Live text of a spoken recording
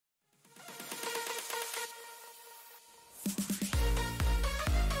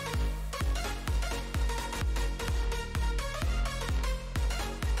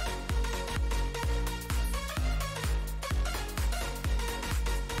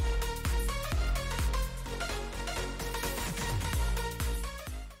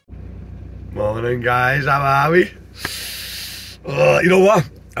Morning guys, how are we? Oh, you know what?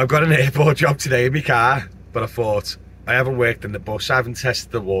 I've got an airport job today in my car, but I thought I haven't worked in the bus, I haven't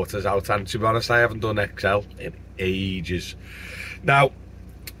tested the waters out, and to be honest I haven't done XL in ages. Now,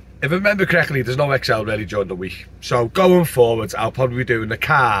 if I remember correctly, there's no XL really during the week. So going forward, I'll probably be doing the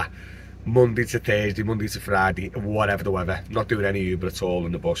car Monday to Thursday, Monday to Friday, whatever the weather. Not doing any Uber at all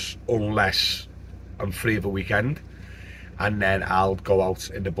in the bus, unless I'm free of a weekend. And then I'll go out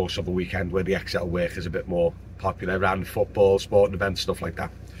in the bus of a weekend where the XL work is a bit more popular around football, sporting events, stuff like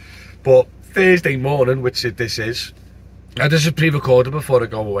that. But Thursday morning, which this is, now this is pre-recorded before I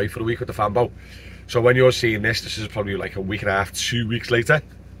go away for a week with the Fambo. So when you're seeing this, this is probably like a week and a half, 2 weeks later.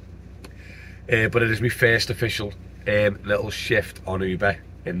 But it is my first official little shift on Uber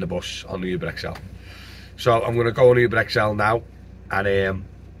in the bus on the Uber XL. So I'm going to go on Uber XL now, and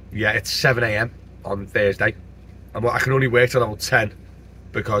yeah, it's 7 AM on Thursday. I can only wait till about 10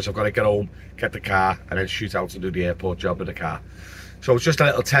 because I've got to get home, get the car, and then shoot out and do the airport job in the car. So it's just a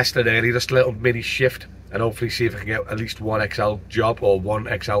little test early, just a little mini shift, and hopefully see if I can get at least one XL job or one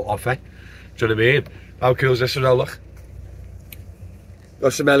XL offer. Do you know what I mean? How cool is this as well, look?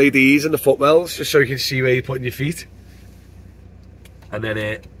 Got some LEDs in the footwells, just so you can see where you're putting your feet. And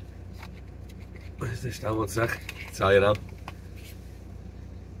then, where's this now? One sec, I'll tell you now.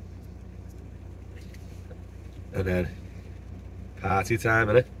 And then, party time,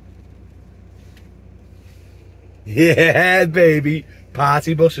 innit? Yeah, baby!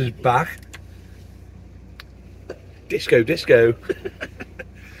 Party bus is back. Disco, disco.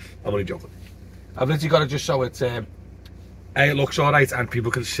 I'm only joking. I've literally got to just show it, it looks alright and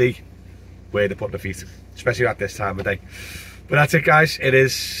people can see where they're putting their feet, especially at this time of day. But that's it guys, it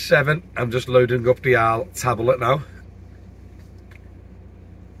is 7. I'm just loading up the tablet now.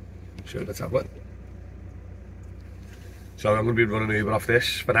 Show the tablet. So I'm going to be running Uber off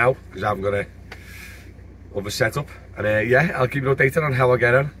this for now, because I haven't got other setup. And yeah, I'll keep you updated on how I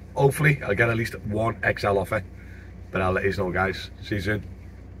get on. Hopefully I'll get at least one XL offer. But I'll let you know guys. See you soon.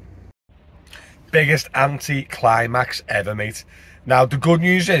 Biggest anti-climax ever, mate. Now the good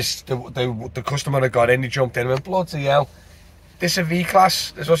news is the customer that got in, he jumped in and went, bloody hell, this is a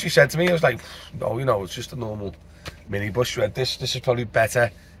V-Class. That's what she said to me. I was like, no, you know, it's just a normal minibus. She went, this is probably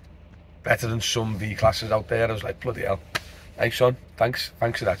better than some V-Classes out there. I was like, bloody hell. Hey son, thanks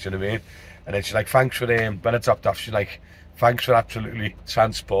for that, you know what I mean? And then she's like, thanks for when I dropped off, she's like, thanks for absolutely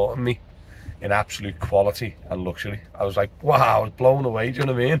transporting me in absolute quality and luxury. I was like, wow, I was blown away, do you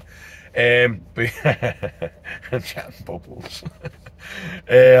know what I mean? But chatting bubbles.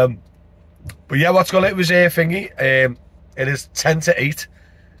 But yeah, what's called it was a thingy. It is 10 to 8.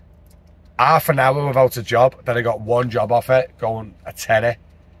 Half an hour without a job. Then I got one job offer going a tenner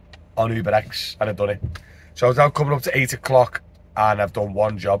on UberX, and I've done it. So I was now coming up to 8 o'clock, and I've done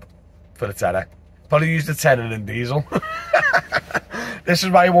one job for the tenner. Probably used the tenner in diesel. This is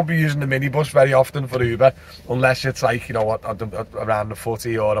why I won't be using the minibus very often for Uber, unless it's like, you know what, around the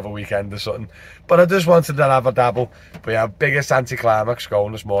footy or of a weekend or something. But I just wanted to have a dabble. But yeah, biggest anticlimax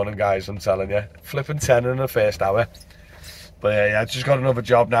going this morning, guys, I'm telling you. Flipping 10 in the first hour. But yeah, I just got another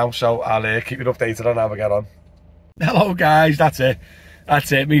job now, so I'll keep you updated on how I get on. Hello, guys, that's it.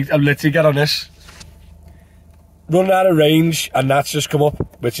 That's it, me. I'm literally get on this. Running out of range, and that's just come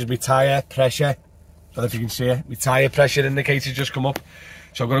up, which is my tyre pressure. I don't know if you can see it. My tyre pressure indicator's just come up.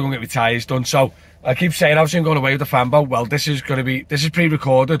 So I'm going to go and get my tyres done. So I keep saying I was going away with the Fambo. Well, this is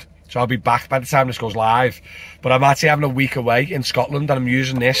pre-recorded. So I'll be back by the time this goes live. But I'm actually having a week away in Scotland, and I'm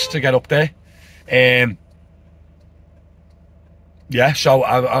using this to get up there. Yeah, so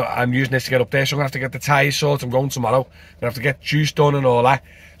I'm using this to get up there. So I'm going to have to get the tyres sorted. I'm going tomorrow. I'm going to have to get juice done and all that.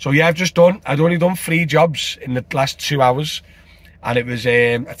 So yeah, I'd only done 3 jobs in the last 2 hours. And it was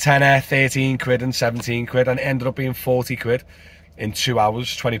a tenner, 13 quid and 17 quid. And it ended up being 40 quid in 2 hours,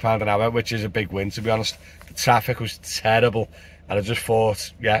 £20 an hour, which is a big win, to be honest. The traffic was terrible. And I just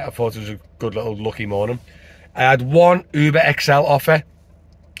thought, yeah, I thought it was a good little lucky morning. I had one Uber XL offer.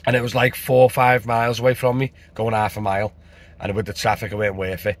 And it was like 4 or 5 miles away from me, going half a mile. And with the traffic, it weren't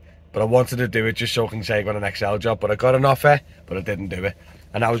worth it. But I wanted to do it just so I can say I got an XL job. But I got an offer, but I didn't do it.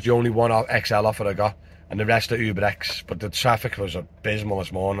 And that was the only one XL offer I got. And the rest are UberX. But the traffic was abysmal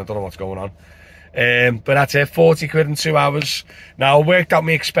this morning. I don't know what's going on. But that's it, 40 quid in 2 hours. Now, I worked out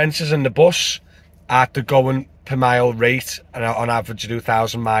my expenses in the bus at the going per mile rate. And on average, I do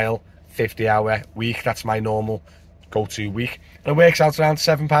 1,000 mile, 50 hour week. That's my normal go-to week. And it works out around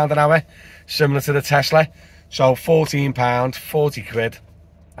 £7 an hour, similar to the Tesla. So £14, 40 quid,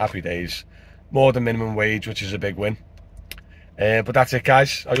 happy days. More than minimum wage, which is a big win. But that's it,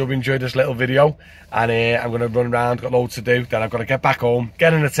 guys. I hope you enjoyed this little video, and I'm going to run around, got loads to do. Then I've got to get back home,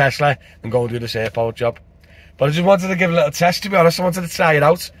 get in a Tesla and go and do this airport job. But I just wanted to give a little test, to be honest. I wanted to try it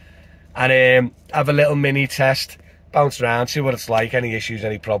out and have a little mini test, bounce around, see what it's like, any issues,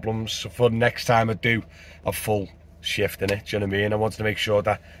 any problems. So for the next time I do a full shift in it, do you know what I mean? I wanted to make sure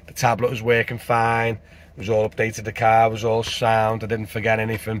that the tablet was working fine, it was all updated, the car was all sound, I didn't forget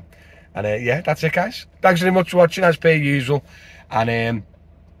anything. And yeah, that's it, guys. Thanks very much for watching, as per usual, and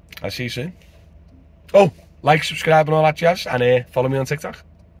I'll see you soon. Oh, like, subscribe and all that jazz, and follow me on TikTok.